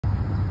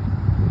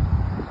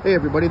Hey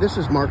everybody, this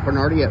is Marc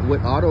Bernarde at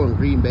Witt Auto in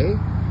Green Bay.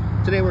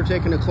 Today we're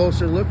taking a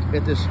closer look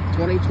at this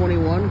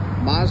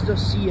 2021 Mazda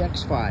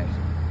CX-5.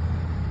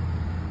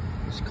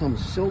 This comes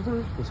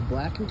silver with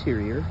black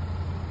interior.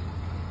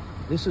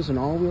 This is an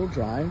all-wheel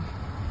drive.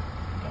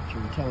 Got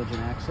your intelligent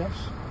access.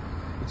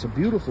 It's a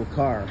beautiful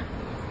car.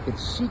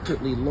 It's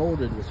secretly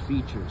loaded with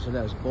features. It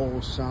has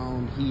Bose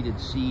sound, heated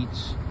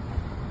seats,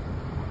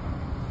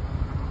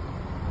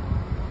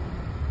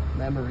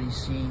 memory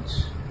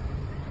seats.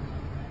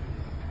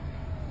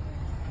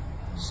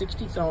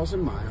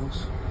 60,000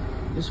 miles.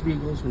 This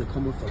vehicle is going to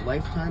come with a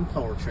lifetime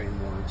powertrain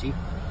warranty.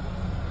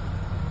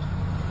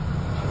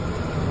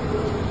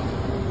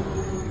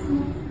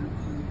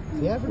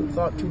 If you haven't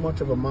thought too much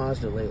of a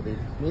Mazda lately,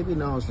 maybe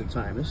now is the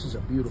time. This is a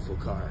beautiful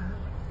car.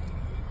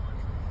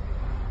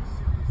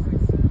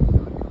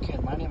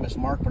 Again, my name is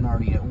Marc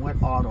Bernarde at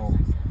Witt Auto,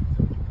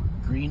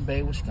 Green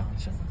Bay,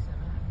 Wisconsin.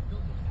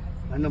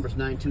 My number is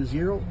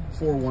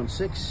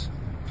 920-416-5652.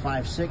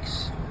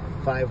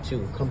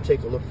 Come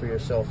take a look for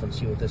yourself and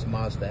see what this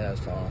Mazda has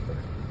to offer.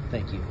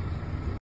 Thank you.